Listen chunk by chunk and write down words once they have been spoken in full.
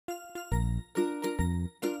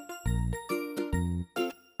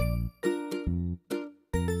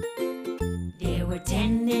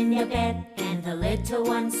10 in a bed, and the little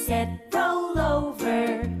one said, roll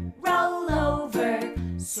over, roll over.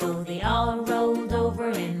 So they all rolled over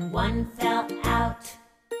and one fell out.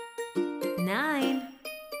 9.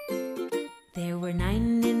 There were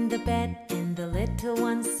 9 in the bed, and the little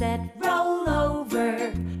one said, roll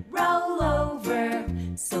over, roll over.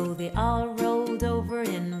 So they all rolled over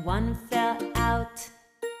and one fell out.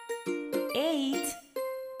 8.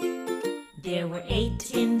 There were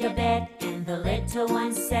 8 in the bed, and the little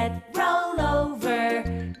one said, roll over,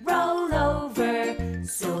 roll over.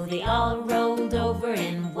 So they all rolled over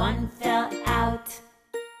and one fell out.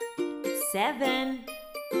 7.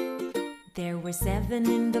 There were 7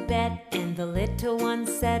 in the bed, and the little one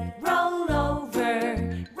said, roll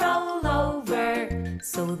over, roll over.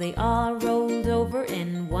 So they all rolled over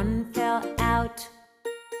and one fell out.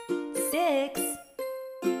 6.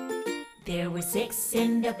 There were 6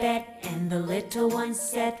 in the bed, and the little one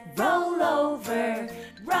said, roll over,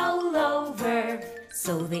 roll over.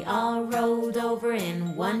 So they all rolled over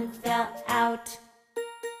and one fell out.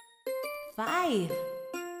 5.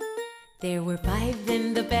 There were 5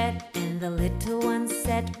 in the bed, and the little one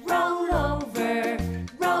said, roll over,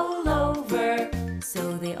 roll over.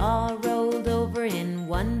 So they all rolled over and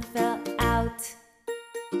one fell out.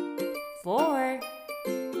 4.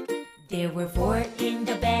 There were 4 in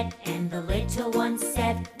the bed, and the little one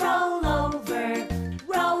said, roll over,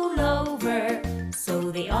 roll over.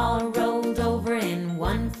 So they all rolled over and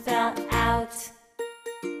one fell out.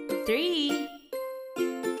 3.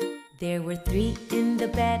 There were 3 in the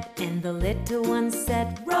bed, and the little one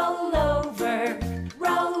said, roll over,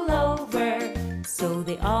 roll over. So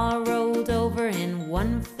they all rolled over and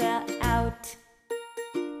one fell out.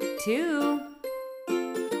 2.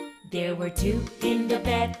 There were 2 in the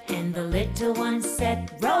bed, and the little one said,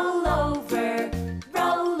 roll over,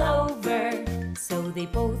 roll over. So they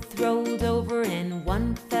both rolled over and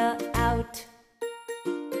one fell out.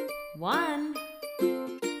 1.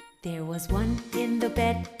 There was 1 in the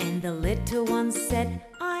bed, and the little one said,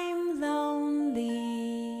 I'm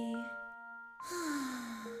lonely.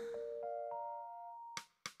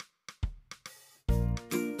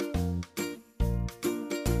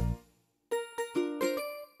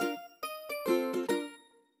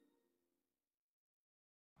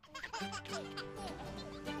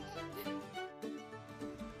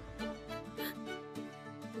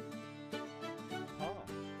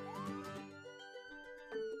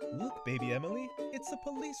 Look, baby Emily, it's a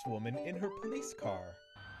policewoman in her police car.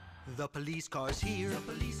 The police car's here.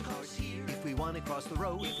 The police car's here. If we want to cross the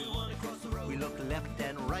road, we look left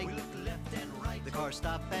and right. The car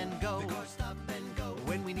stop and go.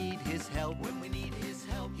 When we need his help,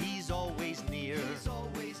 he's always near.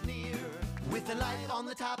 With the light on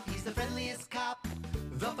the top, he's the friendliest cop.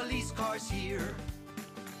 The police car's here.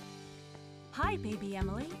 Hi, baby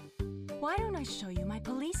Emily. Why don't I show you my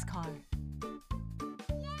police car?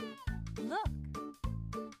 Look.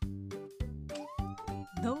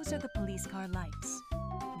 Those are the police car lights.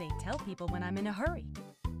 They tell people when I'm in a hurry.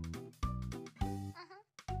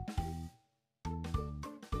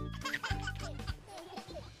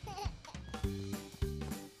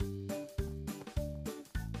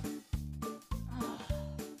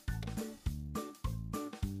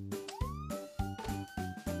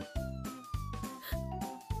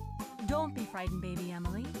 Don't be frightened, baby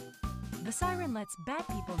Emily. The siren lets bad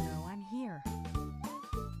people know I'm here.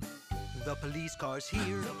 The police car's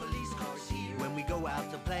here. The police car's here. When we go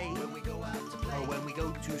out to play. Or when we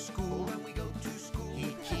go to school.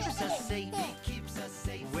 He keeps us safe.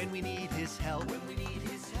 When we need his help.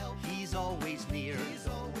 He's always near.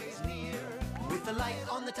 With the light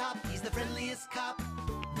on the top, he's the friendliest cop.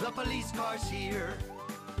 The police car's here.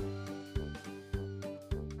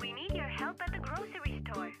 We need your help at the grocery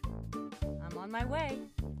store. I'm on my way.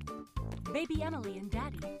 Baby Emily and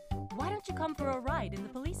Daddy, why don't you come for a ride in the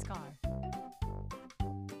police car?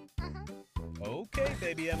 Okay,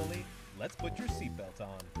 baby Emily, let's put your seatbelt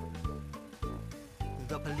on.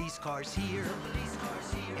 The police car's here.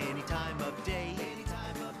 Any time of day.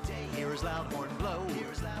 Hear his loud horn blow.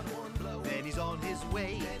 Then he's on his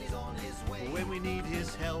way. When we need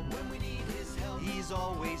his help, he's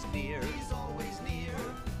always near.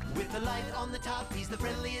 With the light on the top, he's the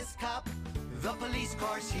friendliest cop. The police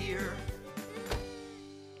car's here.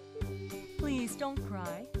 Please don't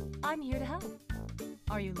cry. I'm here to help.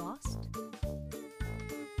 Are you lost?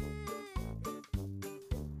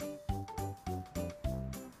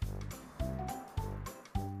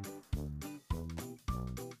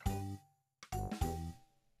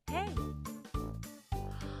 Hey!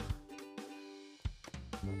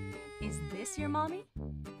 Is this your mommy?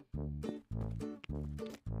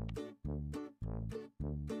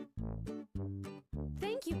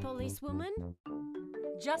 policewoman?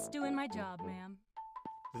 Just doing my job, ma'am.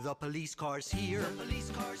 The police car's here. The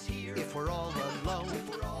police car's here. If we're all alone. If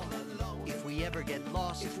we're all alone. If we ever get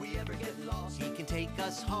lost. If we ever get lost. He can take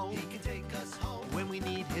us home. He can take us home. When we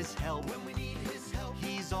need his help. When we need his help.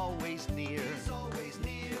 He's always near. He's always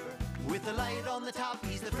near. With the light on the top,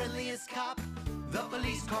 he's the friendliest cop. The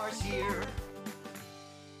police car's here.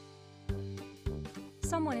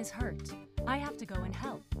 Someone is hurt. I have to go and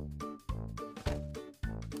help.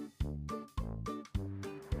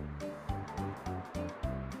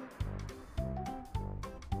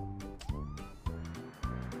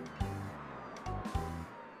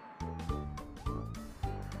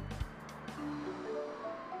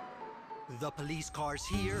 The police car's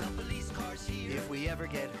here. The police car's here. If we ever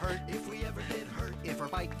get hurt. If we ever get hurt. If our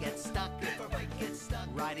bike gets stuck. If our bike gets stuck.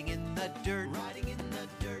 Riding in the dirt. Riding in the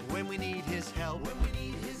dirt. When we need his help. When we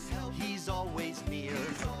need his help. He's always near.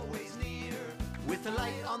 He's always near. With the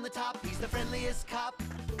light on the top, he's the friendliest cop.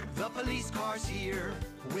 The police car's here.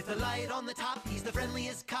 With the light on the top, he's the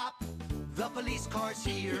friendliest cop. The police car's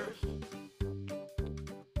here.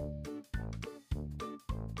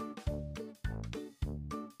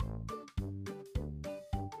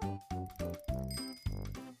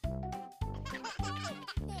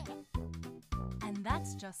 And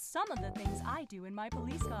that's just some of the things I do in my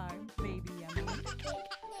police car, baby Emily.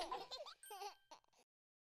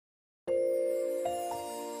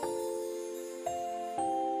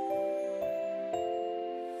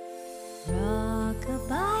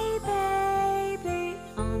 Rock-a-bye baby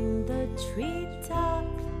on the treetop.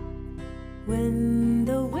 When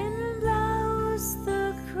the wind blows,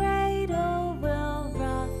 the cradle will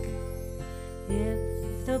rock.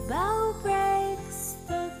 If the bough breaks,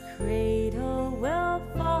 the cradle will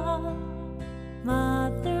fall.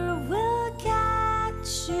 Mother will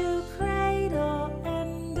catch you, cradle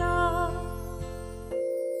and all.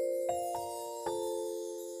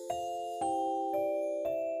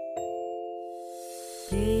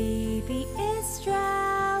 Baby is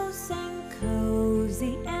drowsing,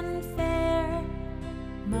 cozy and fair.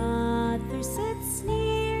 Mother sits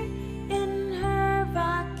near in her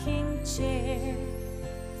rocking chair.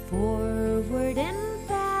 Forward and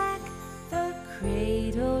back, the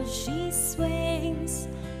cradle she swings.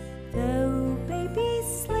 Though baby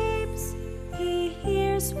sleeps, he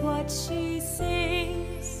hears what she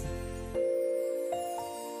sings.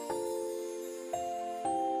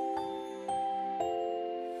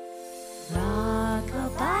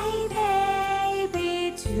 Rock-a-bye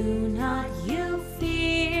baby, do not you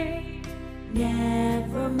fear.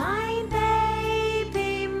 Never mind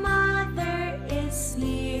baby, mother is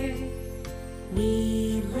near.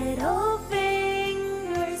 Wee little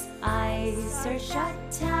fingers, eyes are shut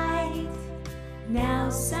tight. Now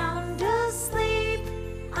sound asleep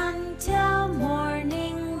until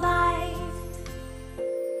morning light.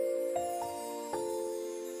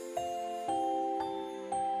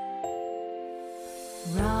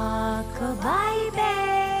 Rock-a-bye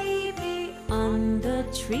baby on the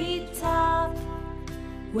treetop.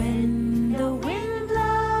 When the wind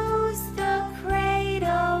blows, the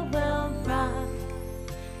cradle will rock.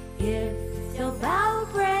 If the bough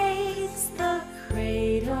breaks, the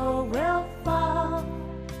cradle will fall.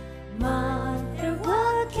 Mother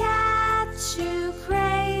will catch you,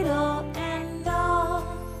 cradle and all.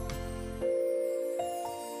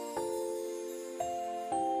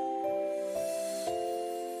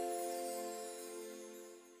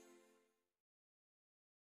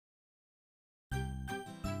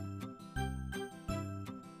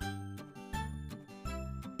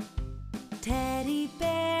 Teddy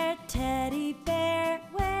bear,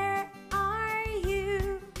 where are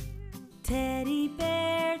you? Teddy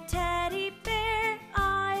bear,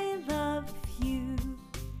 I love you.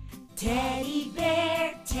 Teddy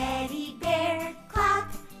bear,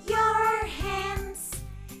 clap your hands.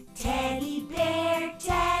 Teddy bear,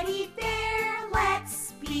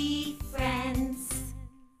 let's be friends.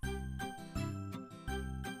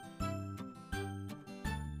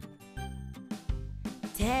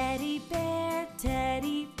 Teddy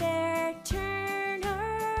bear, turn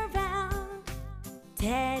around.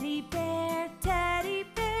 Teddy bear,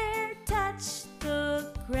 touch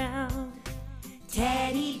the ground.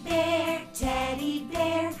 Teddy bear,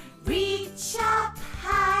 reach up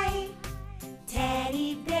high.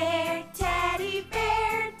 Teddy bear,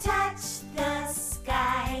 touch the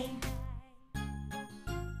sky.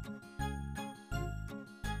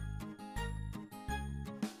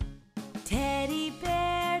 Teddy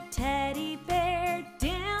bear,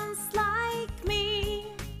 dance like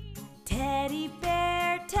me. Teddy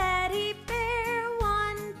bear,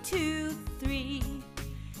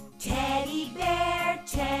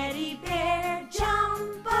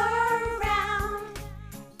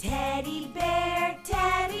 teddy bear.